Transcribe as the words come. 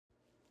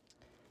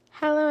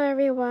Hello,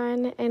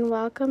 everyone, and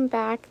welcome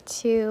back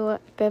to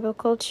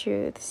Biblical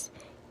Truths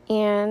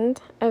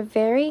and a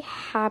very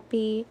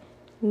happy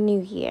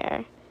new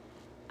year.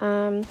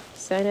 So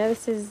I know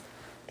this is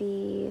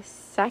the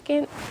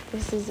second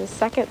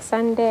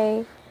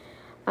Sunday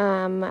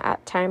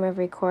at time of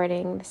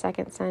recording, the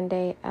second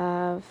Sunday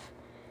of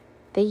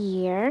the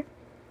year.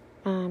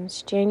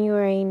 It's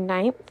January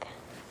 9th,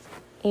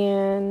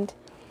 and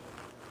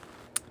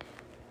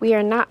we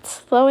are not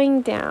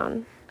slowing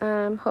down.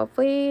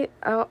 Hopefully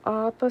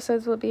all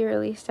episodes will be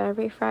released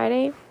every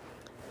Friday.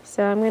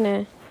 So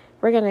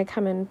we're gonna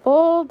come in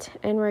bold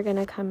and we're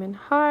gonna come in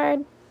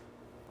hard.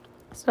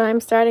 So I'm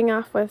starting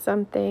off with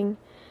something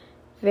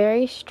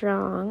very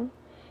strong,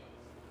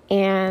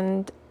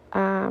 and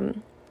I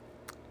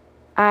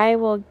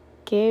will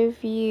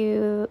give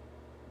you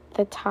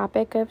the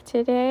topic of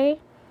today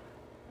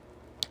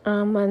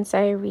once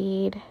I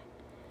read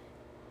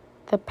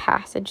the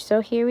passage.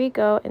 So here we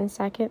go in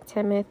 2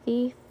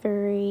 Timothy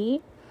 3.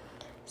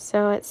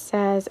 So it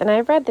says, and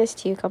I've read this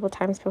to you a couple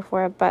times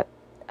before, but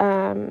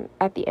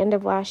at the end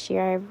of last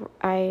year,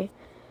 I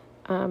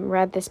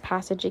read this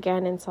passage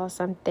again and saw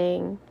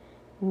something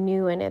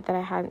new in it that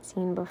I hadn't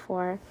seen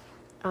before.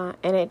 And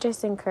it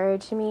just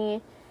encouraged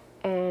me,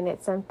 and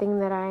it's something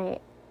that I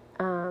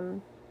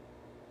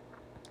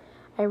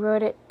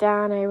wrote it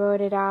down, I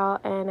wrote it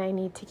out, and I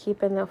need to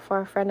keep in the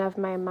forefront of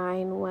my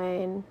mind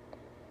when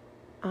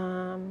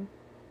I'm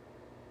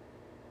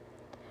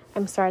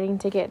starting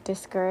to get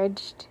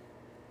discouraged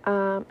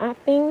at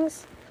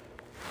things.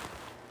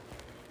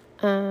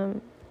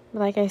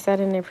 Like I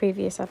said in a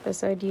previous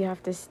episode, you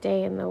have to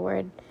stay in the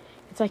Word.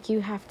 It's like you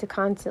have to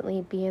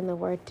constantly be in the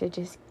Word to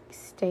just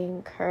stay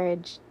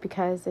encouraged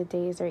because the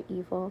days are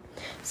evil.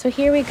 So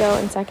here we go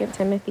in 2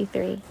 Timothy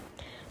 3.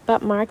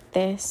 But mark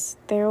this,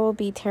 there will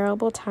be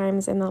terrible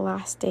times in the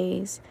last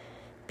days.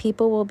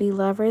 People will be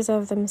lovers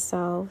of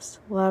themselves,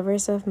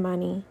 lovers of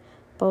money,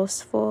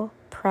 boastful,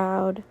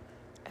 proud,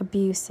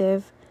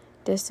 abusive,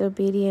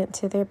 disobedient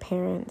to their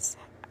parents,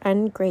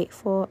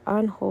 ungrateful,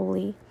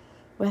 unholy,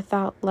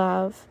 without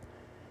love,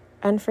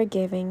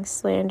 unforgiving,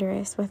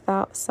 slanderous,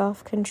 without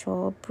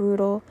self-control,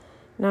 brutal,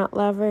 not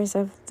lovers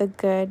of the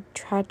good,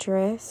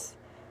 treacherous,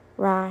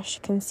 rash,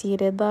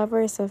 conceited,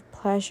 lovers of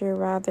pleasure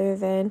rather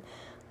than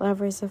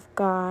lovers of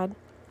God.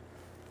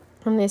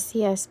 In the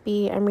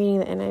CSB, I'm reading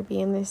the NIV,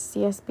 in the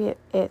CSB,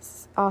 it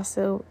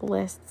also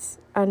lists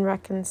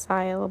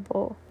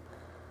unreconcilable.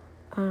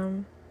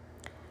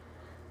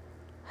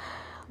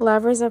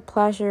 Lovers of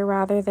pleasure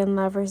rather than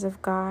lovers of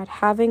God,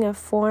 having a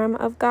form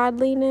of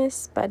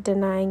godliness but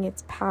denying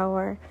its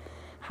power.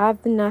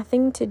 Have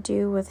nothing to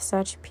do with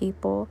such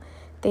people.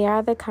 They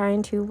are the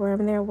kind who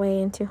worm their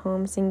way into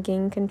homes and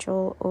gain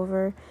control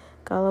over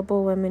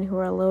gullible women who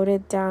are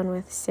loaded down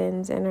with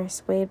sins and are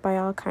swayed by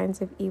all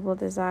kinds of evil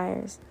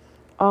desires,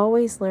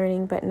 always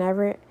learning but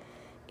never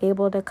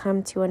able to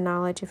come to a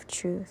knowledge of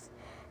truth.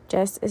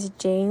 Just as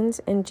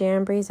Jannes and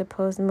Jambres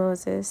opposed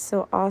Moses,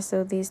 so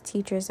also these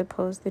teachers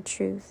oppose the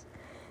truth.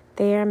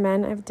 They are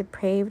men of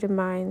depraved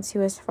minds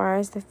who, as far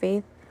as the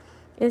faith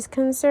is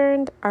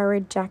concerned, are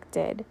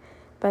rejected.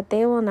 But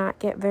they will not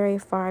get very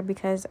far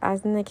because,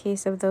 as in the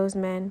case of those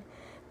men,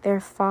 their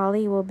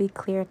folly will be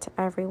clear to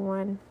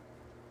everyone.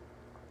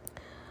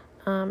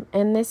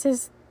 And this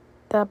is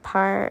the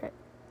part,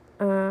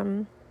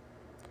 we'll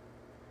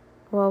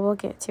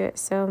get to it.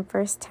 So in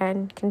verse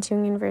 10,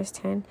 continuing in verse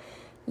 10,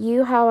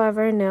 you,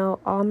 however, know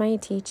all my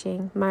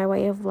teaching, my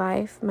way of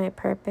life, my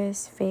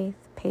purpose, faith,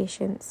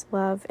 patience,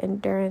 love,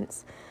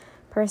 endurance,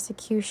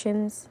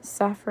 persecutions,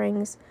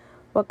 sufferings,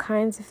 what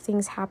kinds of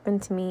things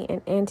happened to me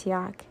in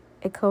Antioch,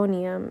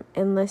 Iconium,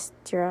 and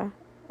Lystra,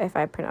 if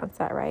I pronounce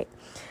that right,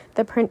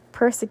 the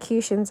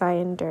persecutions I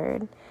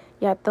endured.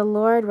 Yet the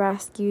Lord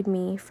rescued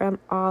me from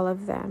all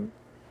of them.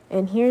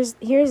 And here's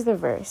the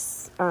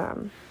verse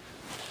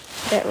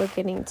that we're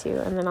getting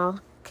to, and then I'll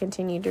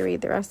continue to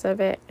read the rest of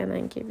it and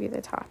then give you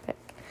the topic.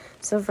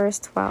 So verse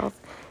 12,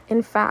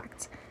 in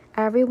fact,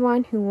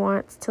 everyone who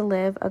wants to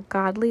live a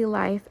godly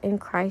life in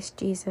Christ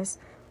Jesus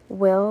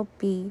will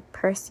be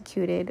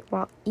persecuted,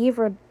 while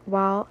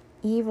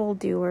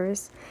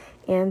evildoers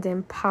and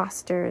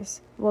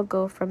impostors will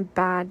go from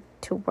bad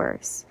to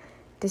worse,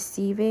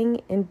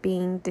 deceiving and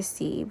being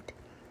deceived.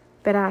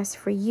 But as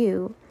for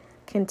you,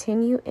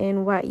 continue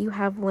in what you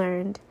have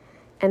learned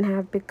and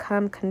have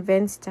become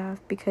convinced of,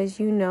 because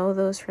you know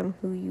those from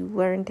whom you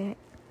learned it,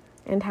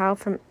 and how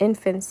from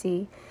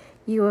infancy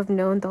you have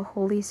known the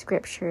Holy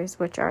Scriptures,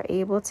 which are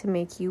able to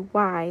make you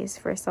wise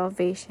for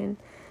salvation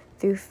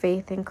through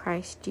faith in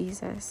Christ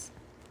Jesus.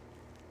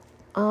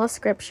 All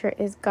Scripture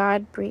is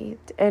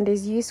God-breathed and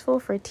is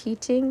useful for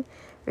teaching,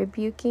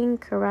 rebuking,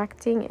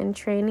 correcting, and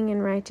training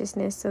in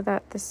righteousness, so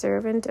that the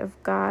servant of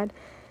God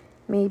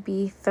may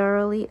be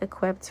thoroughly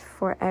equipped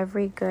for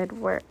every good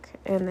work.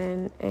 And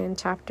then in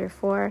chapter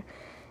 4,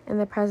 in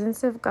the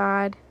presence of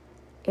God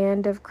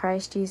and of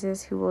Christ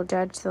Jesus, who will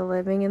judge the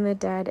living and the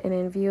dead, and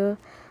in view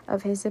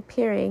of his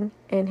appearing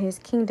in his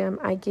kingdom,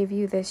 I give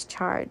you this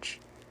charge.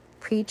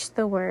 Preach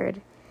the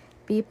word.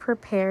 Be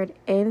prepared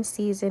in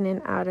season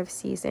and out of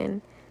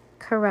season.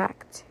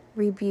 Correct,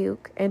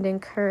 rebuke, and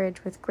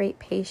encourage with great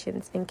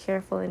patience and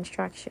careful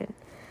instruction.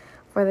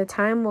 For the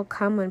time will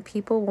come when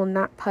people will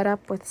not put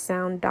up with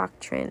sound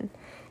doctrine.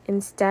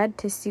 Instead,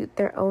 to suit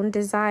their own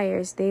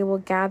desires, they will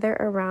gather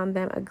around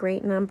them a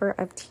great number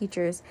of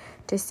teachers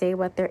to say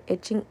what their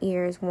itching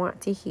ears want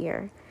to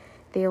hear.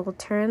 They will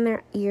turn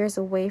their ears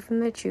away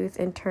from the truth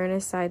and turn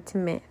aside to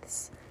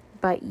myths.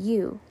 But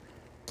you,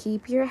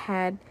 keep your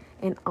head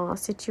in all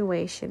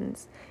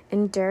situations,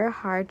 endure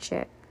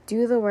hardship,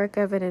 do the work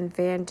of an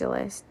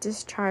evangelist,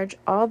 discharge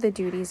all the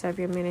duties of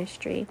your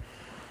ministry.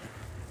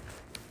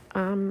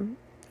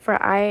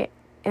 For I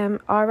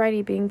am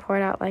already being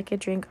poured out like a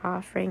drink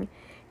offering,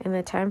 and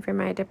the time for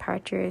my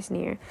departure is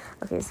near.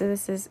 Okay, so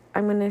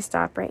I'm going to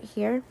stop right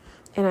here,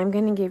 and I'm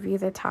going to give you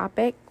the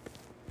topic.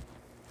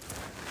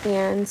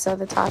 And so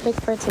the topic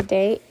for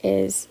today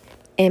is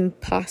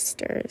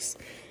imposters.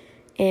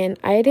 And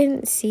I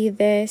didn't see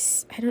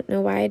this. I don't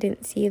know why I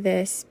didn't see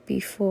this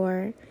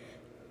before,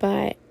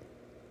 but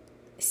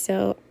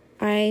so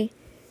I,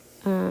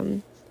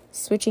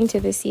 switching to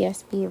the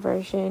CSB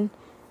version,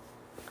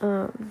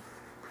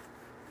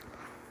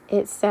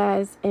 it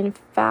says, in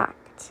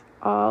fact,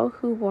 all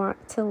who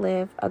want to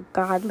live a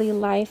godly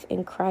life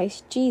in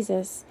Christ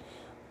Jesus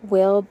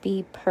will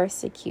be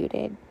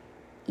persecuted.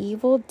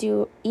 Evil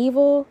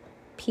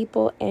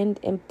people and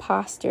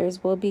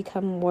imposters will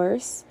become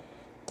worse,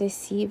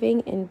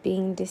 deceiving and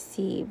being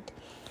deceived.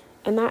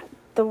 And that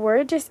the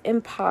word just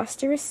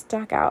imposter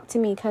stuck out to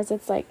me because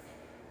it's like,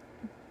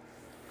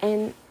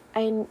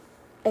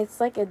 it's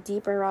like a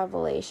deeper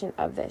revelation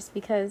of this,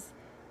 because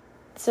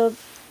so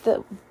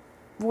the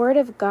Word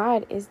of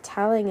God is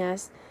telling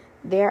us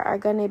there are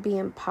going to be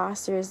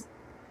imposters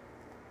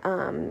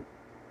in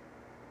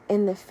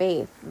the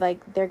faith.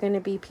 Like, they're going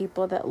to be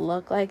people that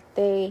look like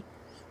they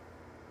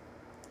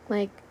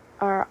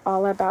are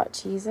all about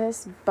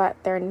Jesus, but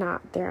they're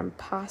not. They're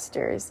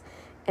imposters.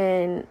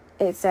 And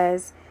it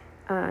says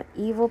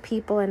evil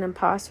people and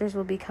imposters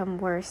will become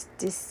worse,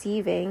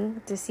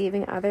 deceiving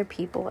other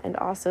people, and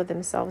also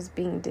themselves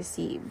being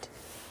deceived.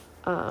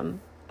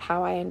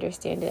 How I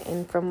understand it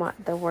and from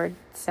what the word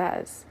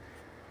says.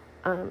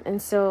 And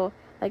so,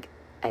 like,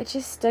 it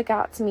just stuck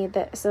out to me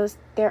that so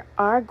there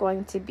are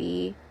going to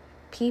be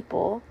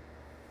people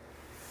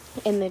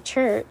in the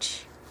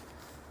church,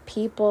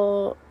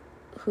 people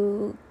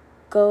who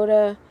go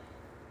to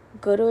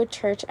a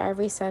church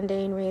every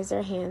Sunday and raise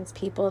their hands,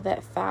 people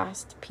that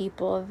fast,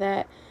 people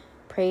that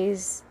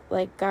praise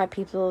like God,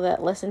 people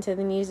that listen to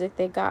the music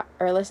they got,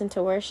 or listen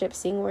to worship,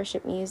 sing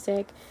worship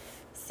music,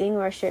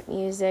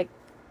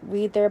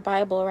 read their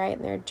Bible, write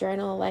in their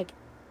journal, like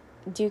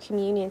do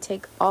communion,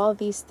 take all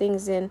these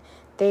things in.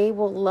 They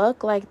will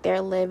look like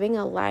they're living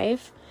a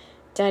life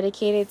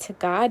dedicated to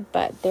God,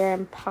 but they're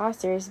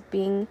imposters,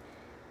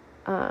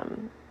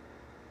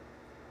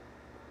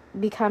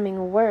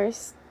 becoming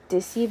worse,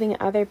 deceiving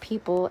other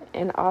people,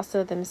 and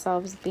also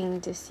themselves being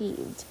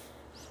deceived.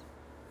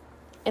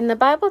 And the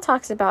Bible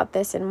talks about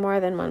this in more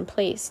than one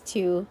place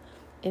too,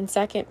 in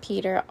 2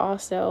 Peter,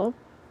 also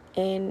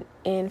in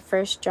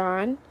 1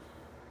 John.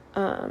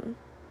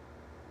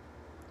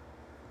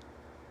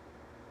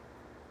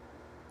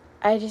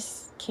 I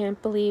just can't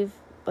believe,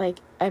 I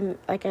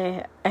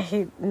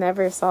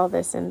never saw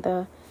this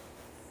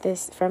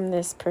from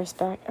this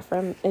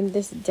perspective, in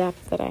this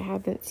depth, that I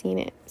haven't seen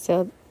it.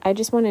 So I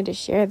just wanted to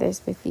share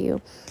this with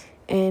you.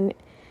 And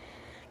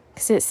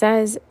because it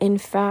says, in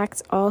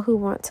fact, all who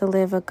want to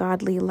live a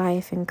godly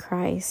life in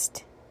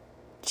Christ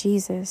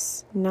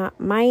Jesus not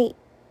might,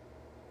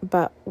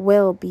 but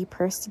will be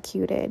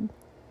persecuted.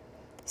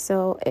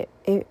 So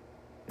if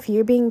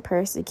you're being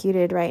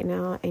persecuted right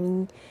now,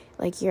 and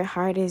like your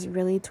heart is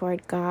really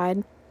toward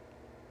God,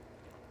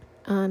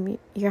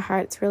 your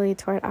heart's really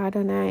toward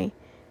Adonai,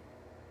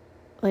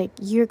 like,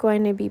 you're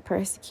going to be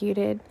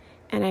persecuted.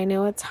 And I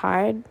know it's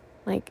hard.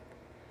 Like,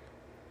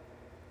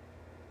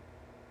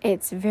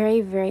 it's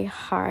very, very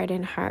hard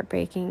and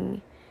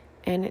heartbreaking,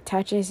 and it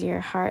touches your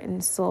heart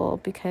and soul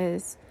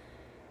because,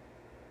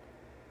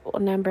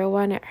 well, number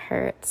one, it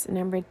hurts.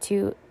 Number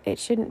two, it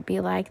shouldn't be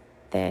like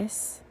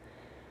this.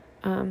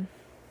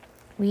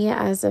 We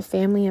as a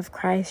family of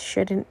Christ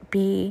shouldn't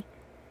be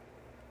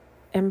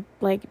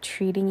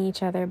treating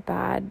each other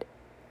bad.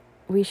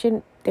 We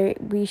should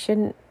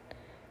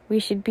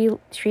be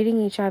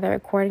treating each other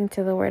according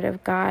to the Word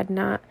of God,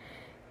 not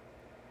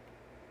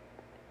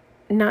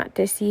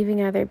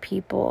deceiving other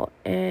people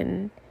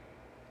and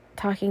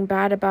talking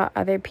bad about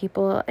other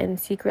people and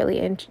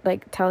secretly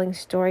telling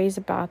stories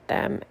about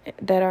them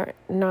that are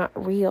not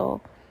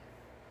real,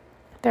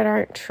 that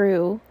aren't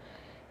true,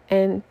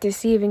 and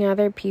deceiving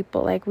other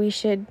people. Like, we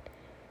should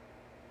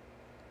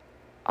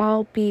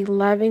all be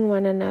loving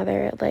one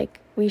another. Like,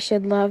 we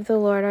should love the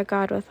Lord our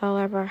God with all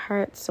of our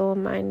heart, soul,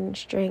 mind, and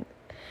strength,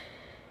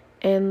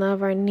 and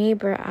love our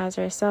neighbor as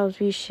ourselves.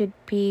 We should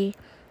be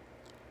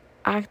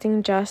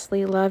acting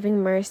justly,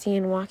 loving mercy,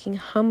 and walking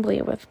humbly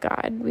with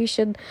God. We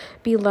should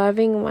be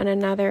loving one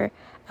another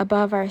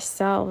above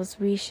ourselves.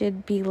 We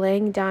should be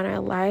laying down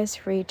our lives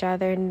for each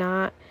other,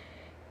 not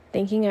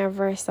thinking of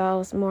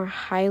ourselves more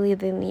highly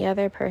than the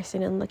other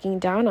person and looking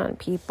down on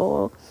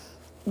people.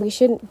 There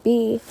shouldn't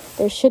be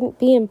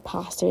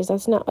imposters.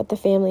 That's not what the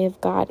family of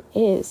God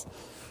is.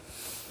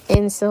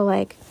 And so,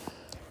 like,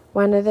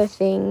 one of the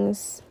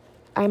things,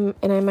 I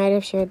might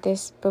have shared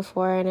this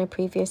before in a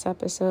previous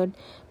episode,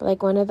 but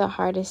like one of the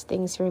hardest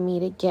things for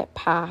me to get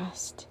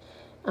past,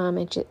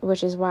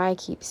 which is why I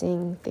keep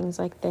saying things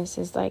like this,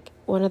 is like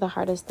one of the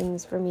hardest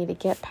things for me to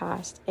get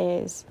past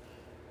is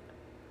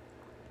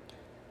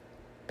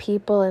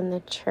people in the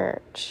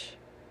church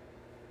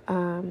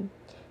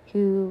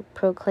who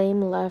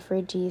proclaim love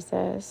for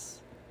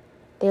Jesus.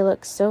 They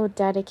look so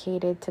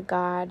dedicated to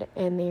God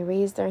and they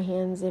raise their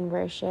hands in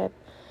worship.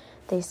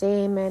 They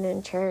say amen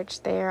in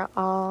church. They are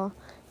all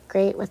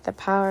great with the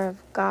power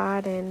of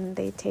God, and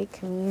they take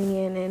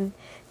communion and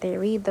they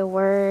read the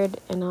word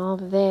and all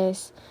of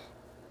this.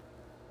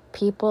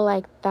 People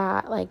like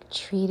that, like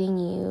treating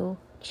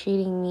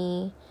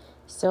me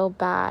so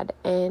bad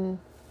and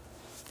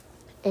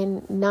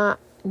not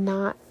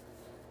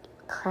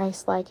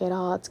Christ-like at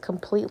all. It's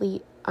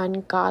completely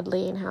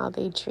ungodly in how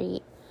they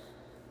treat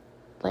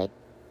like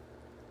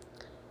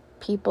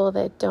people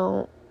that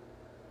don't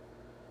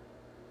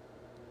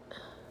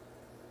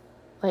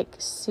like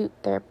suit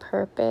their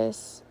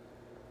purpose,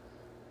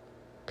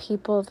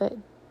 people that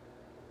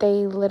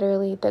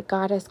that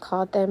God has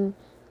called them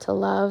to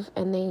love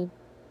and they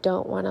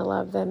don't want to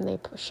love them. They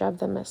shove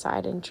them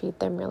aside and treat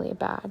them really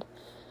bad.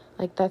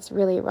 Like, that's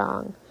really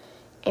wrong.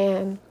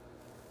 And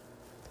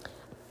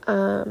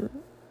I'm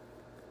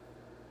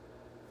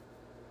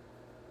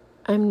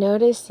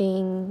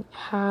noticing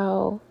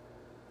how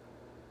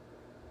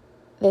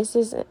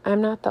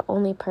I'm not the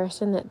only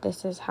person that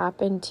this has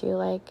happened to.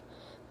 Like,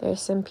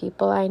 there's some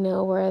people I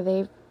know where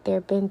they've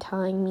been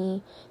telling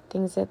me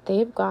things that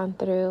they've gone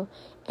through,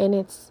 and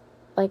it's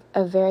like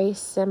a very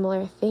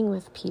similar thing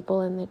with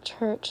people in the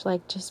church,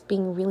 like just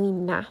being really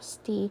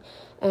nasty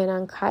and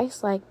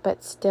un-Christ-like,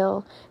 but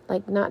still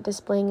like not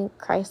displaying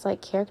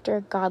Christ-like character,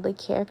 a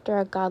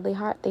godly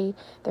heart.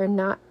 They're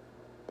not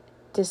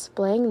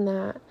displaying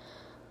that,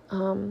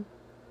 and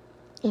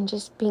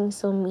just being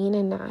so mean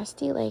and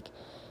nasty. Like,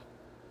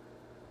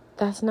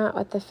 that's not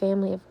what the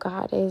family of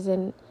God is.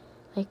 And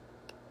like,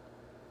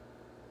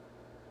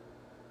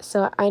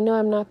 so I know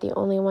I'm not the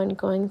only one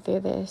going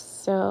through this,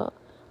 so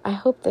I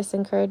hope this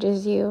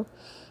encourages you.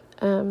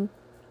 I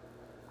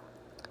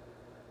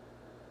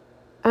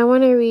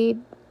want to read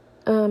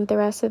the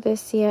rest of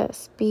this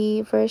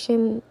CSB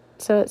version.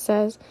 So it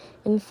says,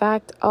 in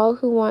fact, all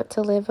who want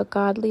to live a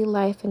godly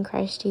life in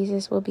Christ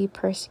Jesus will be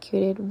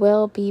persecuted.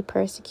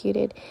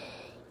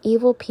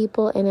 Evil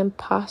people and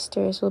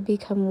imposters will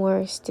become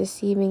worse,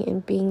 deceiving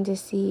and being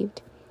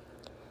deceived.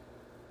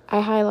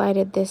 I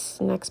highlighted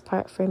this next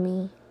part for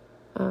me.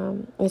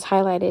 It's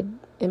highlighted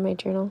in my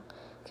journal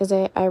because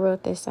I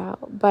wrote this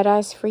out. But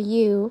as for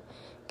you,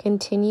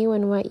 continue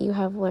in what you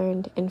have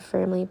learned and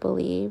firmly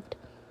believed.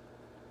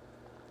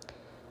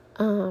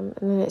 And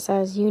then it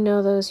says, you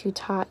know those who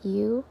taught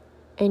you,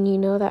 and you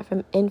know that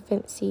from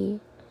infancy.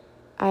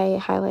 I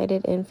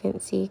highlighted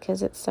infancy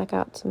because it stuck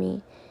out to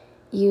me.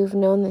 You've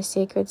known the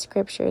sacred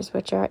scriptures,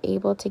 which are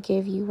able to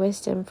give you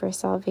wisdom for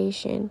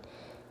salvation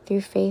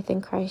through faith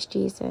in Christ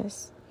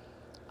Jesus.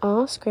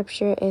 All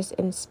scripture is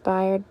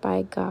inspired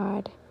by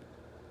God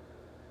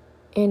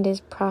and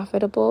is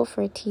profitable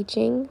for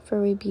teaching,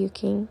 for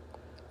rebuking,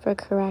 for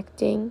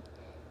correcting,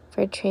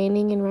 for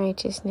training in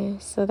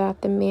righteousness, so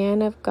that the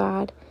man of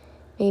God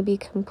may be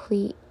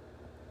complete,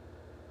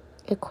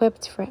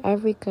 equipped for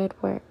every good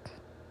work.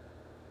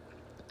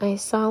 I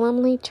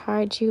solemnly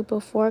charge you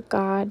before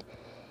God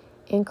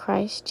in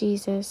Christ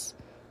Jesus,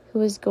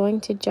 who is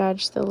going to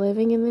judge the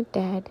living and the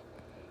dead,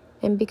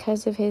 and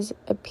because of his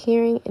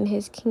appearing in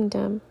his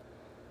kingdom,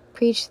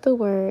 preach the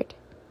word,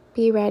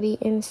 be ready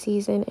in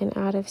season and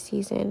out of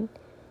season,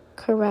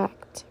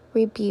 correct,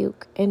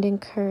 rebuke, and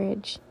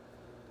encourage,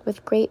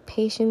 with great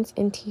patience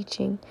and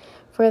teaching.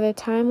 For the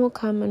time will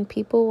come when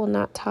people will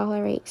not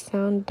tolerate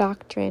sound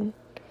doctrine,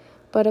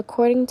 but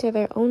according to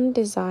their own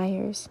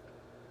desires.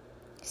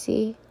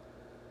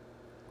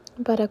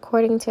 But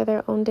according to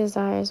their own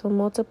desires will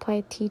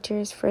multiply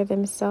teachers for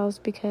themselves,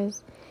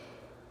 because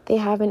they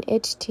have an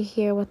itch to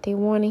hear what they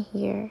want to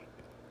hear.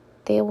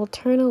 They will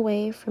turn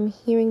away from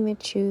hearing the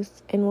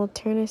truth and will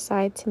turn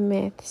aside to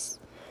myths.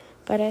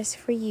 But as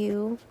for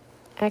you,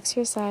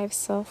 exercise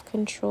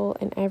self-control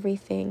in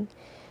everything.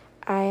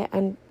 I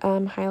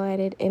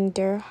highlighted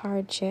endure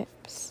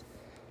hardships.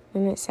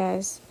 And it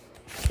says,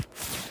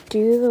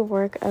 do the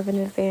work of an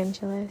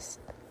evangelist.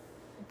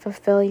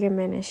 Fulfill your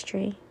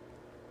ministry.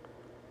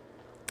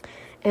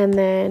 And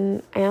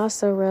then I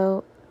also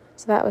wrote,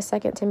 so that was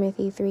 2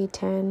 Timothy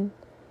 3:10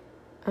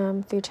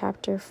 through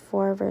chapter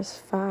 4, verse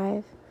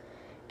 5.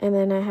 And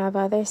then I have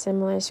other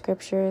similar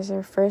scriptures,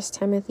 or 1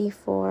 Timothy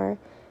 4,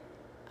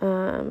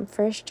 1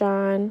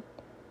 John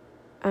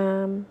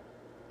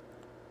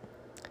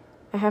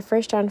I have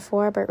 1 John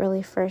 4, but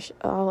really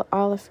all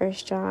of 1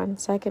 John,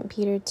 2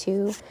 Peter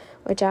 2,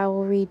 which I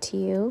will read to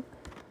you,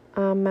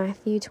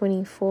 Matthew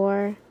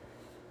 24,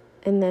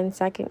 and then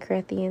 2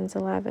 Corinthians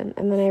 11.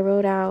 And then I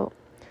wrote out,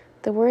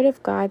 the Word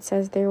of God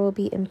says there will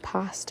be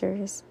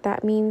imposters.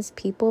 That means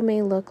people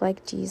may look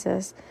like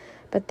Jesus,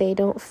 but they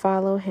don't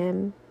follow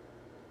him.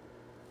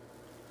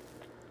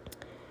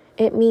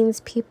 It means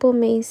people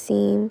may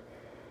say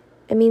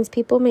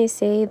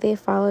they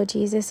follow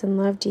Jesus and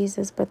love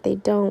Jesus, but they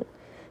don't.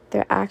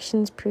 Their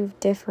actions prove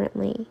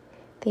differently.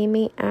 They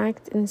may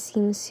act and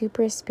seem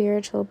super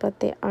spiritual, but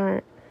they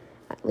aren't,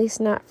 at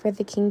least not for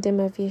the kingdom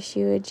of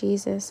Yeshua,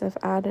 Jesus of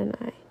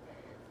Adonai.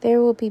 There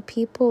will be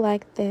people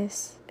like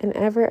this, an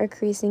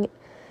ever-increasing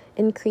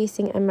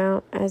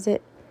amount as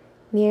it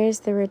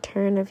nears the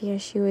return of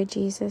Yeshua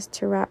Jesus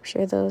to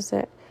rapture those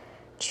that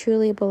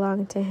truly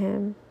belong to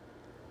him.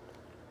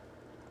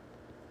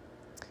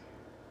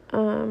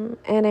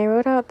 And I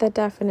wrote out the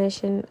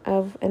definition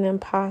of an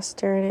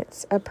imposter, and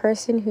it's a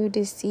person who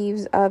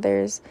deceives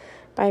others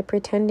by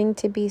pretending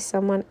to be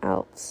someone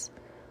else,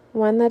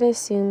 one that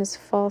assumes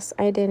false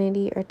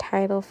identity or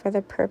title for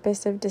the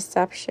purpose of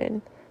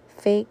deception.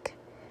 Fake,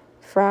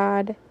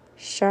 fraud,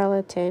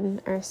 charlatan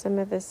are some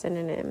of the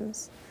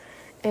synonyms.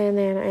 And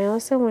then I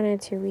also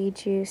wanted to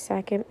read you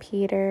 2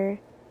 Peter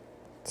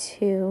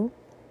 2.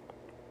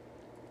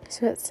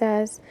 So it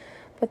says,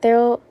 but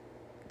there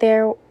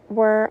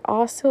were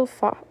also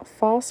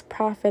false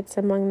prophets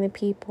among the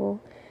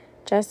people,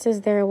 just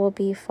as there will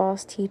be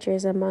false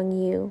teachers among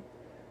you.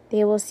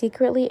 They will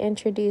secretly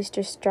introduce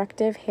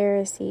destructive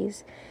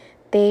heresies.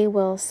 They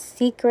will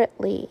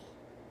secretly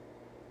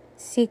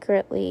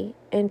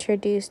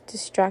introduce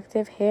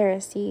destructive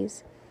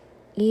heresies,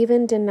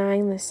 even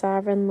denying the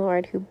sovereign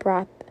Lord who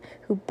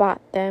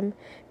bought them,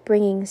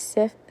 bringing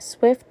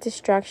swift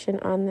destruction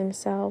on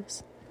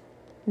themselves.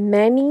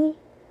 Many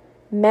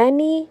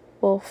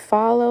will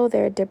follow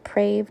their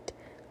depraved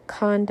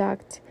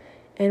conduct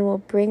and will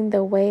bring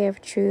the way of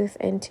truth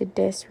into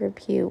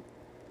disrepute.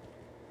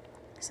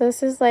 So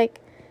this is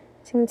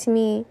seems to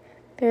me,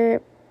 there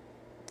are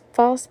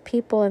false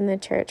people in the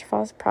church,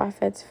 false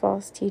prophets,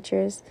 false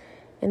teachers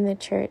in the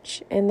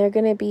church, and they're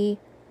going to be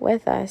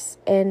with us,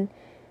 and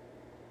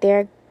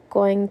they're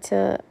going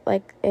to,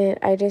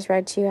 I just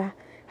read to you,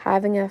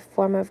 having a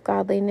form of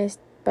godliness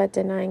but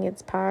denying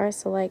its power.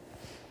 So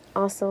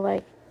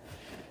also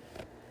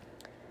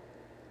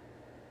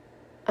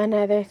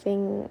another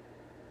thing,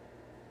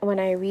 when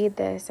I read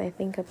this, I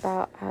think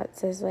about how it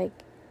says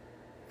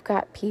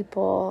got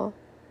people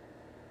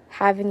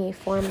having a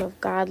form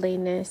of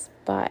godliness,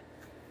 but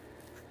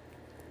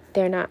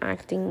they're not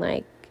acting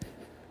like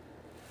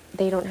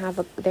their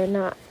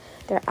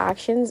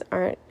actions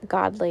aren't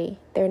godly.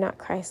 They're not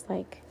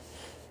Christ-like.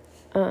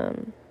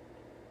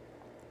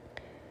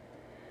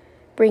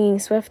 Bringing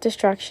swift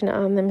destruction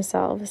on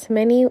themselves.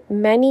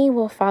 Many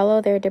will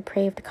follow their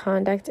depraved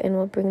conduct and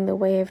will bring the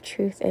way of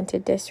truth into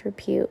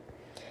disrepute.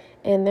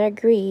 In their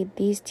greed,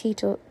 these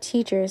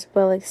teachers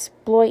will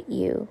exploit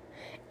you.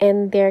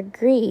 In their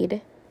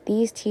greed,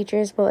 these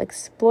teachers will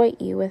exploit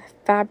you with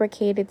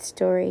fabricated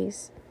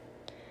stories.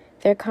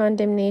 Their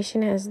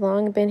condemnation has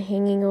long been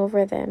hanging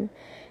over them,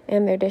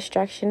 and their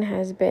destruction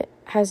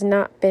has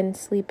not been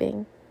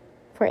sleeping.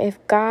 For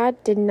if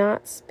God did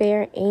not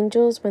spare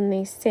angels when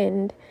they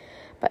sinned,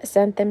 but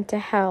sent them to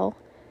hell,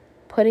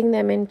 putting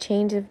them in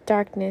chains of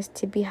darkness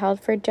to be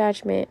held for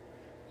judgment,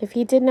 if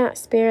he did not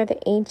spare the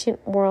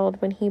ancient world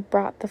when he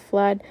brought the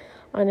flood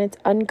on its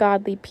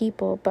ungodly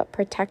people, but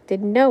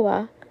protected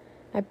Noah,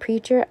 a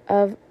preacher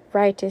of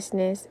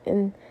righteousness,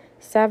 and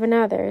 7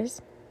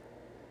 others,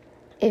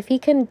 if he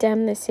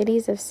condemned the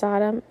cities of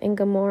Sodom and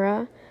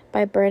Gomorrah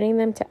by burning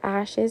them to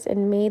ashes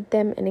and made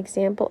them an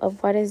example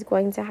of what is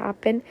going to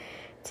happen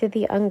to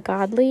the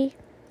ungodly,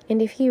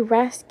 and if he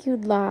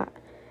rescued Lot,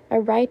 a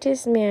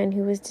righteous man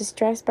who was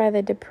distressed by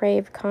the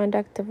depraved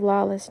conduct of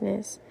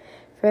lawlessness,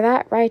 for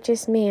that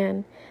righteous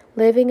man,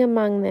 living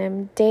among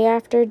them day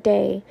after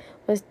day,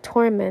 was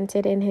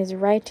tormented in his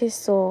righteous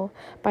soul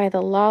by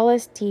the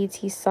lawless deeds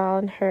he saw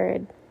and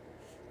heard.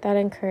 That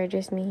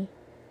encourages me.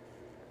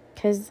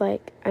 Because,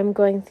 I'm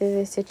going through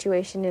this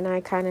situation and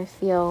I kind of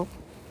feel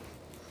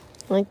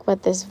like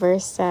what this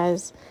verse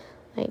says,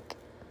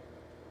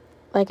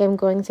 I'm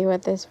going through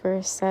what this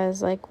verse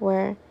says,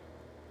 where,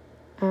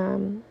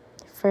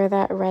 for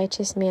that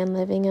righteous man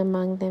living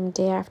among them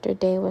day after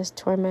day was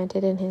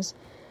tormented in his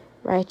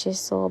righteous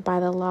soul by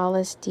the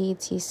lawless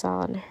deeds he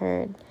saw and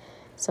heard.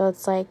 So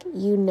it's and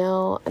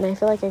I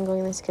feel like I'm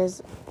going this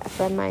because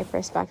from my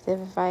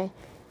perspective, if I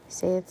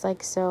say it's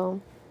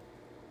so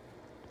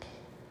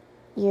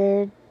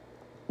you're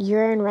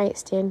in right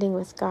standing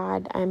with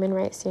God, I'm in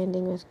right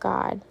standing with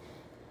God,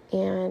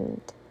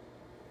 and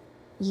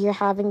you're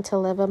having to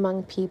live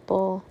among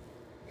people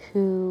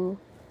who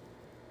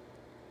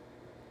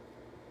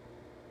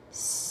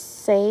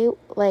say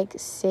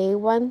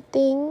one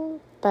thing,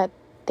 but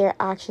their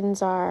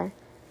actions are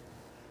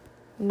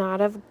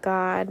not of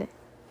God,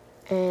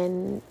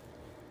 and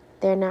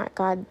They're not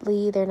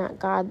godly. They're not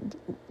God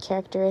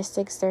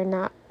characteristics. They're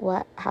not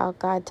how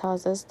God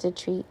tells us to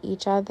treat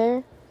each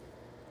other.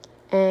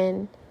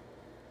 And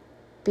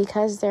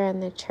because they're in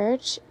the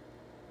church,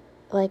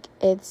 like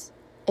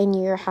and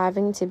you're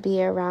having to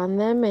be around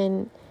them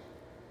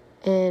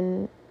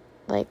and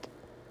like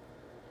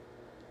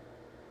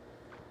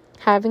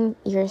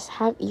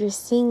you're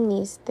seeing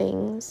these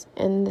things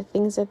and the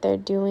things that they're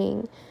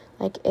doing,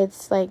 like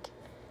it's like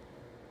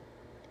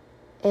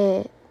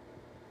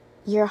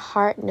your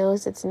heart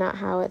knows it's not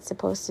how it's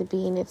supposed to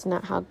be, and it's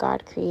not how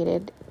God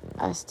created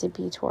us to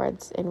be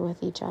towards and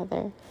with each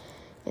other.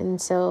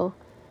 And so,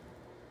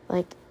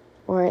 like,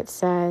 where it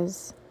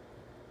says,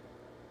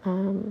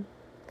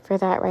 for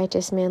that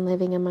righteous man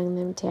living among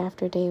them day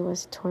after day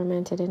was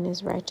tormented in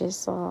his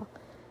righteous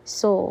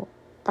soul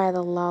by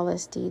the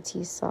lawless deeds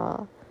he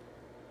saw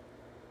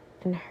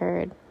and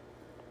heard.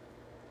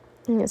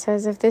 And it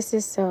says, if this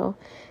is so,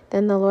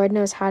 then the Lord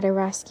knows how to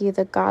rescue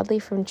the godly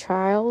from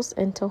trials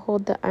and to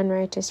hold the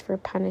unrighteous for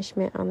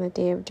punishment on the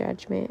day of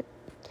judgment.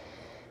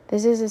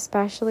 This is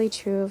especially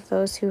true of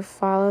those who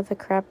follow the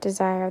corrupt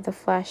desire of the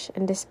flesh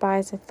and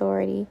despise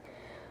authority.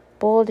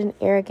 Bold and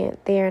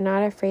arrogant, they are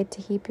not afraid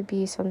to heap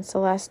abuse on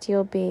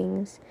celestial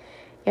beings.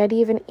 Yet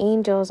even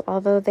angels,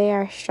 although they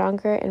are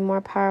stronger and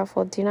more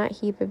powerful, do not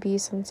heap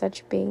abuse on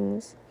such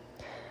beings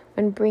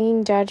when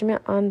bringing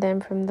judgment on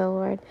them from the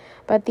Lord.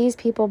 But these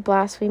people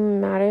blaspheme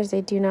matters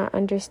they do not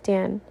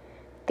understand.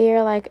 They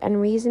are like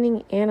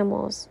unreasoning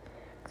animals,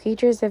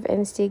 creatures of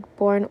instinct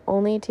born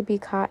only to be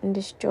caught and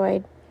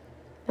destroyed.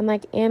 And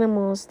like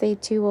animals, they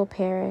too will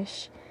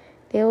perish.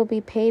 They will be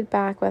paid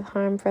back with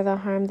harm for the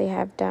harm they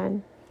have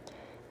done.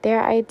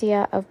 Their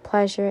idea of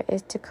pleasure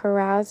is to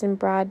carouse in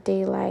broad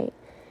daylight.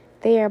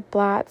 They are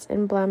blots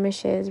and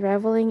blemishes,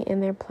 reveling in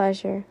their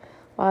pleasure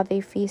while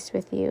they feast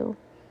with you.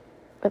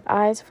 With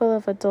eyes full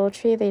of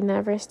adultery, they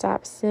never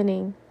stop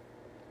sinning.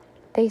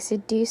 They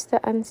seduce the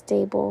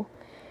unstable.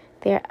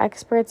 They are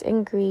experts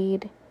in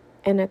greed,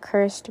 an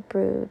accursed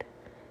brood.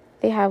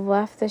 They have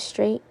left the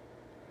straight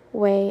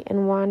way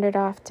and wandered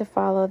off to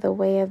follow the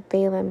way of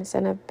Balaam,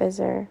 son of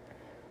Bezer,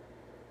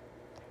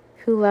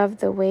 who loved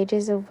the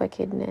wages of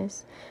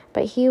wickedness.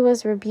 But he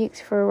was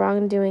rebuked for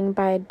wrongdoing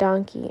by a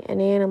donkey, an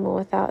animal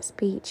without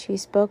speech, who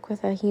spoke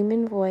with a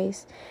human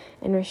voice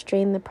and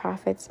restrained the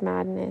prophet's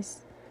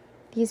madness.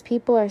 These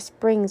people are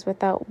springs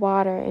without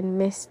water and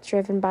mist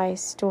driven by a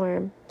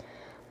storm.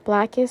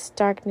 Blackest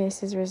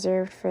darkness is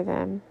reserved for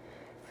them,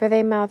 for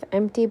they mouth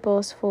empty,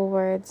 boastful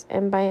words,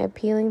 and by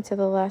appealing to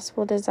the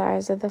lustful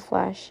desires of the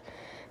flesh,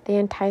 they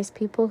entice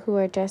people who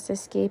are just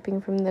escaping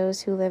from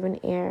those who live in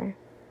error.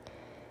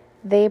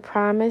 They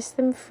promise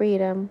them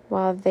freedom,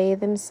 while they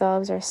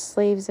themselves are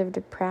slaves of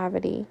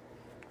depravity.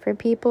 For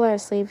people are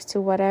slaves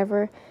to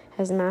whatever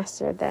has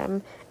mastered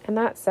them. And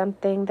that's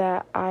something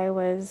that I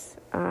was...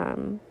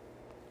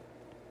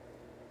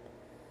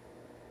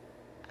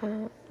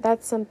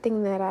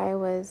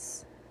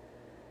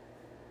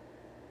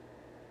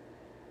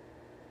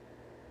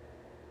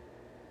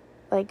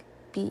 like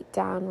beat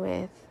down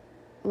with,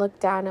 looked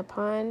down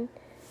upon,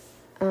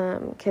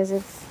 because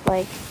it's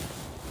like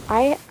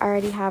I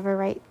already have a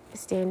right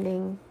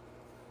standing.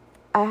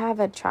 I have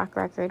a track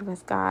record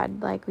with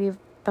God. Like, we've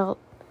built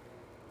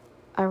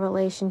a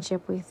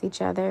relationship with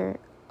each other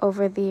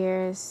over the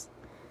years,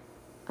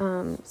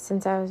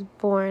 since I was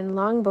born,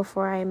 long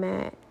before I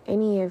met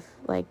any of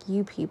like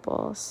you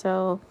people.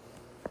 So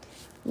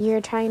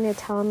you're trying to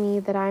tell me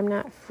that I'm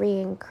not free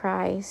in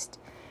Christ,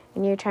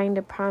 and you're trying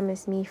to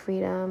promise me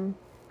freedom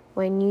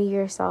when you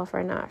yourself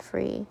are not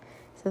free.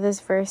 So this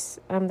verse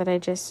that I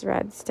just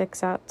read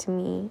sticks out to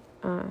me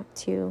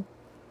too.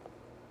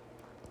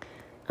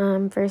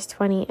 Verse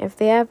 20, if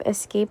they have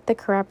escaped the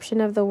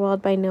corruption of the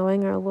world by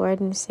knowing our Lord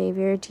and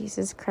Savior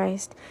Jesus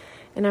Christ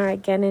and are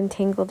again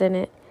entangled in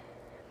it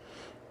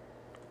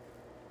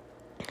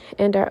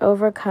and are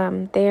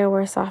overcome, they are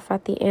worse off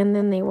at the end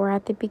than they were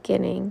at the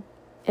beginning.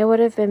 It would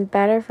have been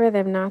better for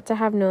them not to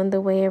have known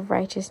the way of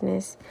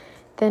righteousness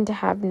than to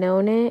have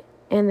known it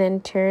and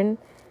then turn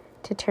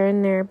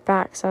their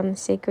backs on the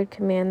sacred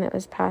command that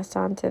was passed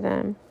on to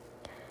them.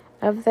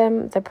 Of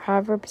them, the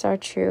proverbs are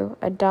true.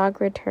 A dog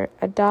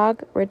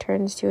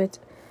returns to its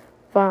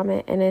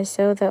vomit, and is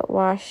so that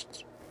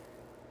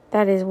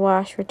is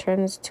washed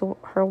returns to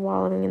her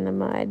wallowing in the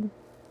mud.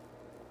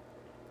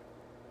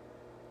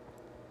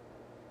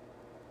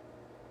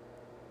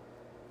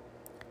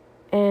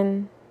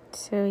 And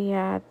so,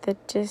 yeah,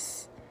 that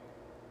just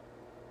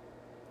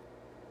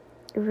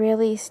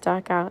really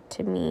stuck out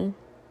to me.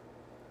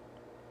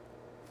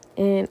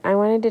 And I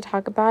wanted to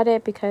talk about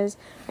it because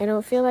I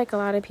don't feel like a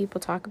lot of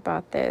people talk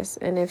about this.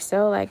 And if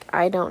so, like,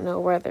 I don't know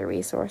where the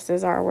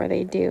resources are, where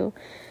they do.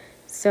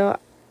 So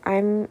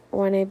I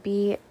want to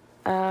be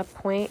a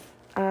point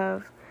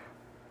of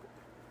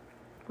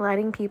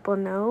letting people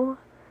know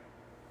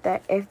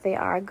that if they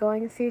are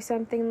going through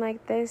something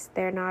like this,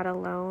 they're not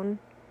alone.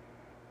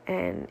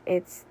 And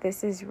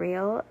this is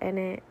real, and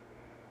it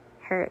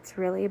hurts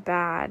really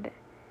bad.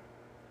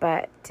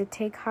 But to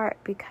take heart,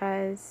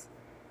 because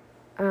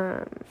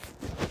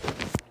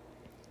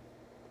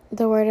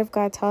the Word of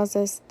God tells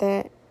us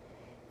that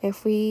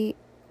if we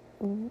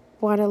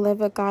want to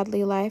live a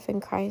godly life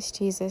in Christ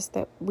Jesus,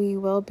 that we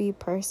will be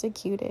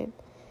persecuted,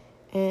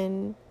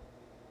 and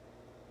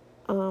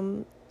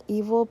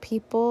evil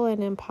people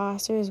and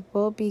imposters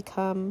will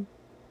become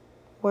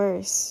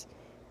worse,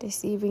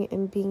 deceiving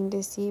and being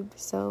deceived.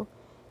 So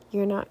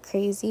you're not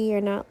crazy,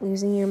 you're not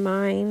losing your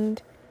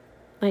mind.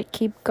 Like,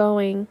 keep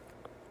going.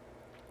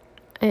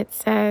 It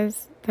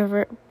says,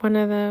 one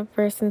of the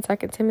verse in 2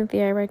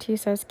 Timothy I read to you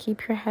says,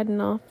 keep your head in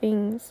all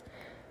things.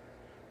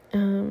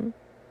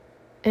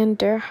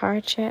 Endure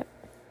hardship.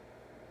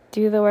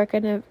 Do the work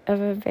of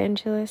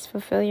evangelist.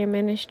 Fulfill your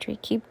ministry.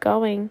 Keep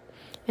going.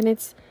 And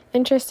it's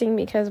interesting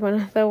because one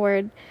of the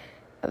word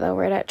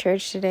at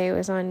church today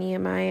was on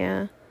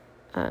Nehemiah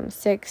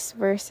 6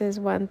 verses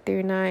 1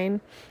 through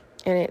 9.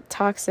 And it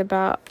talks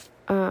about,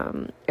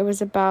 it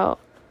was about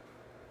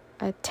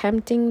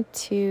attempting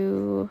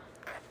to,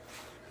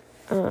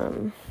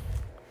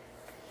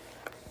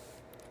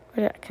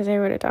 because I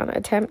wrote it down,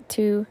 attempt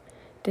to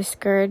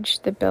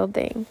discourage the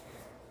building.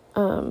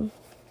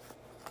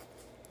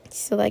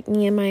 So like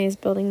Nehemiah is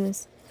building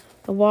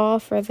the wall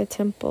for the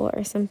temple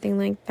or something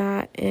like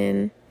that,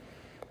 and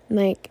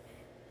like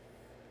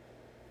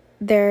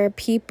there are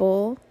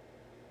people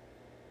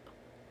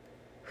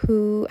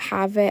who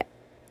have it,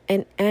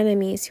 and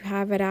enemies who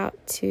have it out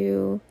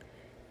to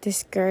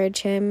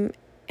discourage him,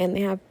 and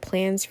they have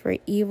plans for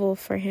evil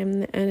for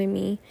him, the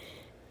enemy.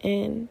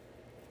 And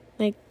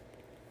like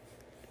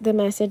the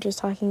message was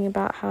talking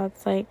about how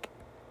it's like,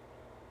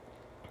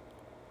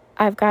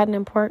 I've got an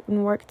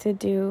important work to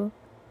do,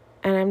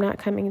 and I'm not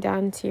coming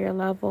down to your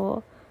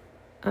level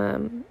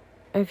of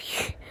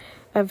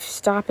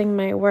stopping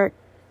my work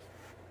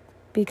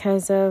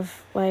because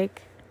of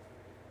like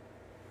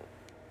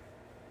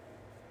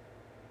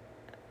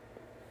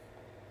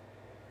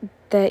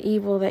the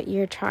evil that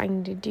you're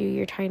trying to do.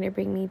 You're trying to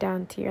bring me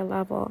down to your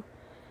level.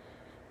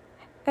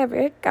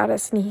 Everett gotta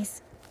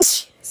sneeze.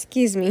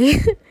 Excuse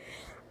me.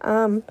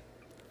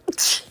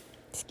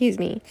 Excuse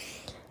me.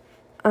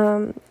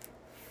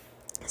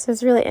 So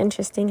it's really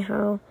interesting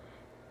how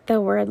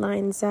the word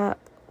lines up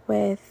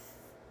with,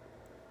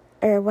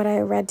 or what I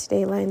read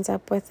today lines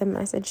up with the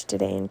message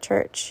today in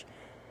church.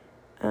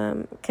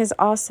 Because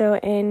also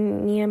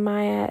in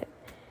Nehemiah,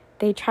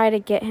 they try to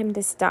get him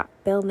to stop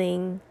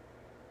building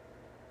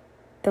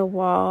the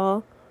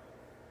wall,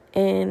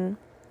 and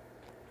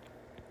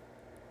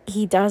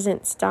he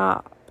doesn't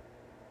stop.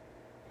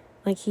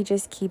 Like, he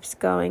just keeps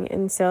going.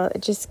 And so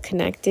it just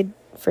connected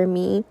for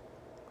me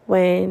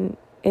when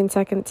in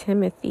 2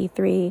 Timothy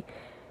 3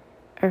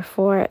 or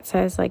 4 it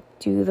says, like,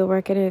 do the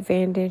work of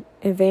an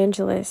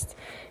evangelist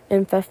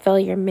and fulfill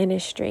your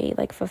ministry.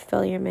 Like,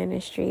 fulfill your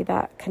ministry.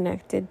 That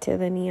connected to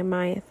the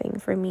Nehemiah thing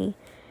for me,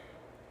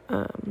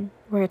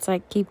 where it's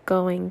like, keep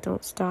going,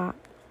 don't stop.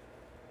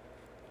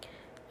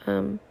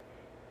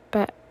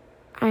 But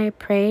I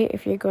pray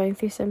if you're going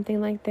through something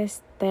like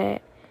this,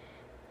 that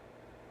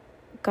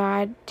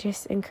God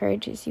just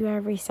encourages you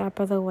every step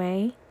of the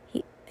way.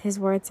 His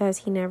word says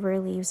he never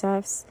leaves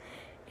us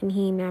and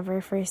he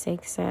never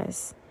forsakes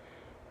us.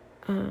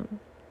 I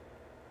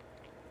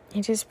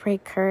just pray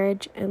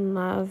courage and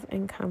love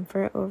and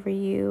comfort over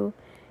you,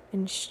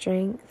 and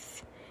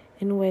strength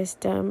and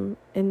wisdom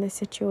in the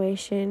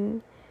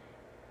situation.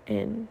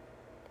 And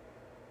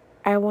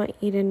I want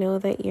you to know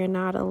that you're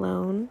not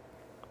alone.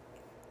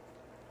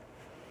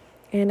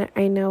 And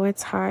I know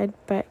it's hard,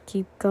 but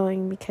keep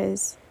going,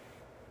 because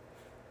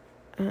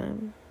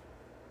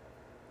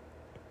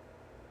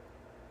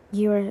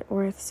you are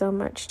worth so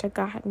much to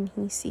God, and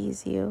he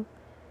sees you,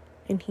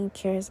 and he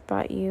cares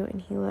about you,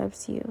 and he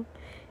loves you.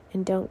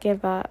 And don't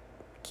give up.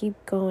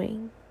 Keep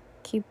going.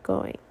 Keep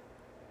going.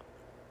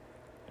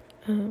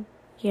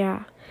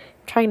 Yeah.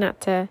 Try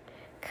not to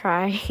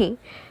cry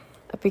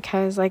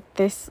because like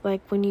this,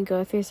 like when you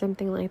go through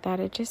something like that,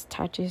 it just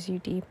touches you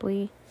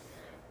deeply.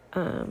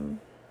 And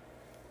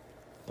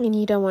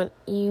you don't want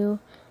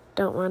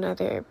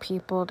other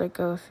people to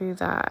go through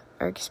that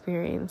or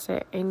experience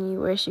it, and you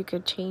wish you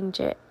could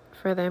change it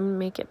for them and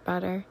make it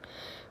better,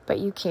 but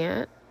you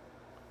can't.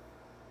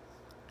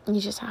 We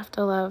just have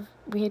to love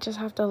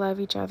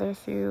each other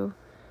through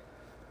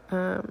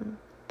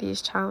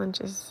these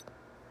challenges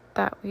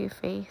that we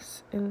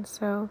face. And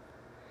so,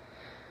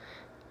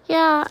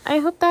 yeah, I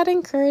hope that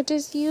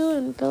encourages you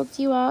and builds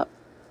you up.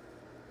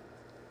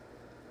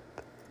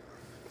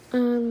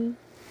 I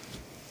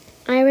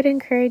would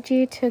encourage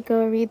you to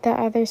go read the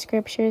other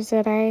scriptures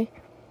that I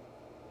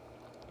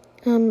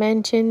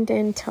mentioned,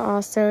 and to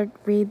also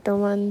read the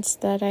ones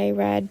that I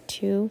read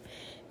too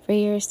for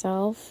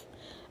yourself.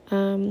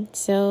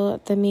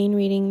 So the main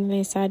reading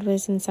I said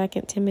was in 2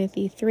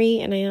 Timothy 3,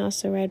 and I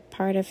also read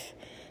part of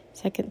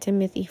 2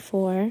 Timothy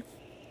 4.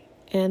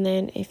 And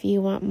then if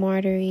you want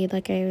more to read,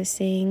 like I was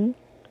saying,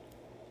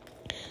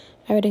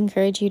 I would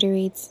encourage you to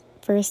read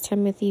 1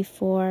 Timothy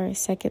 4,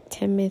 2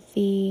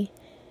 Timothy,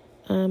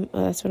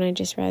 that's when I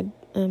just read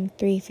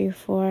 3 through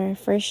 4,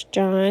 1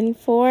 John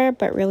 4,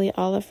 but really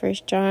all of 1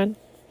 John,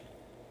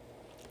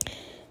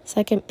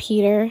 2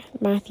 Peter,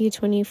 Matthew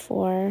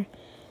 24,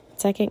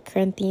 2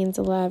 Corinthians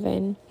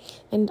 11.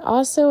 And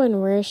also in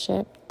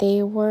worship,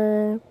 they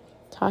were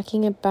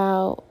talking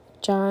about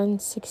John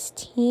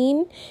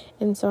 16.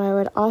 And so I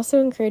would also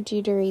encourage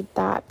you to read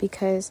that,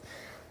 because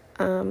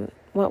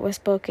what was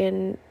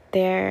spoken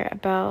there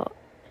about,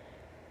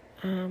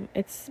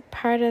 it's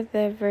part of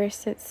the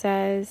verse that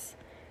says,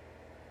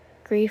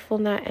 grief will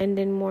not end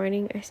in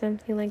mourning or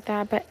something like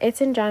that. But it's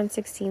in John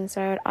 16,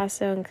 so I would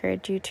also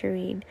encourage you to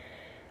read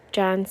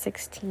John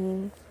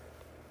 16.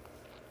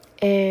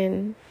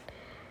 And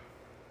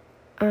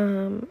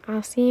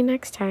I'll see you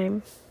next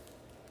time.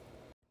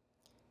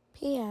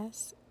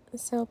 P.S.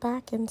 So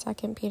back in 2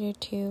 Peter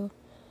 2,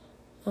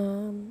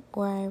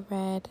 where I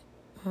read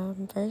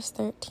verse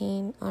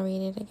 13, I'll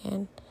read it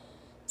again.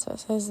 So it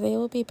says, they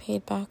will be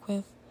paid back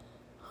with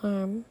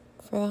harm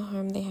for the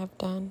harm they have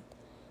done.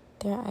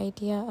 Their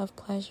idea of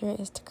pleasure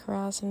is to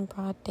carouse in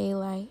broad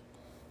daylight.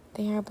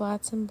 They are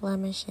blots and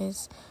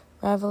blemishes,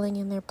 reveling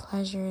in their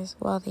pleasures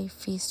while they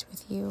feast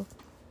with you.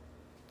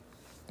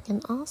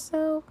 And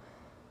also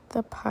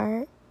the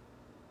part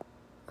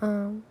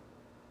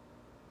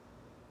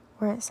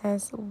where it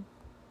says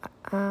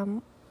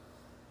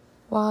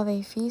while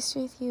they feast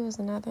with you is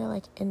another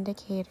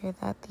indicator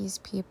that these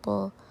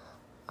people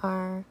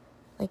are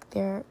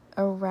they're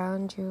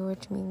around you,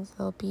 which means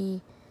they'll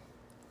be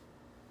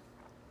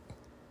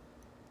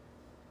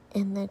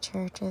in the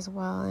church as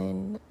well.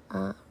 And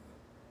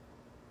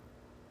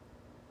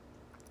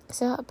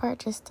so that part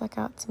just stuck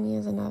out to me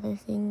as another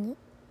thing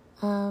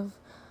of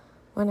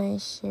when I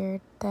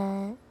shared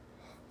that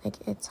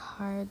it's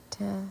hard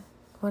to,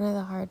 one of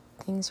the hard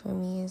things for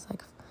me is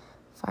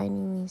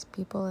finding these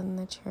people in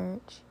the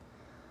church.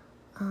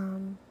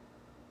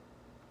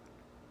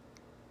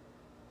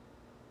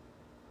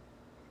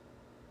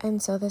 And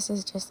so this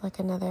is just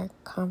another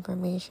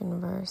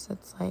confirmation verse.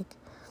 It's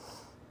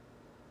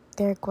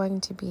they're going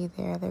to be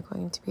there, they're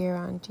going to be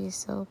around you,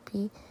 so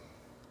be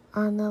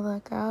on the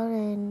lookout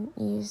and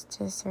use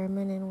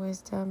discernment and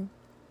wisdom,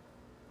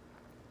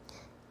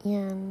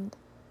 and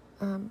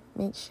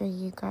make sure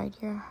you guard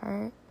your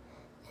heart,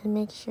 and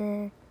make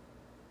sure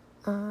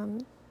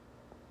that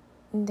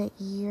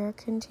you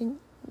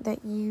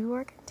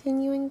are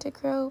continuing to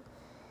grow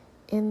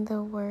in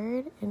the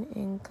Word and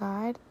in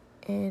God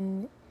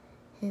and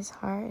His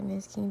heart and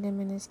His kingdom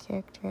and His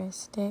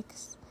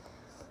characteristics.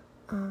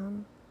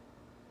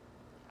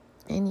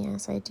 And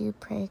yes, I do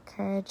pray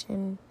courage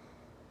and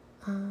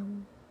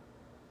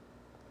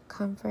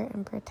comfort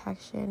and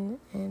protection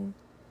and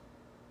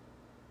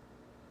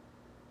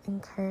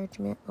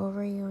encouragement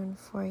over you and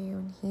for you,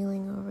 and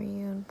healing over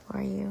you and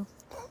for you.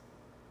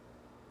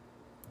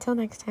 Till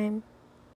next time.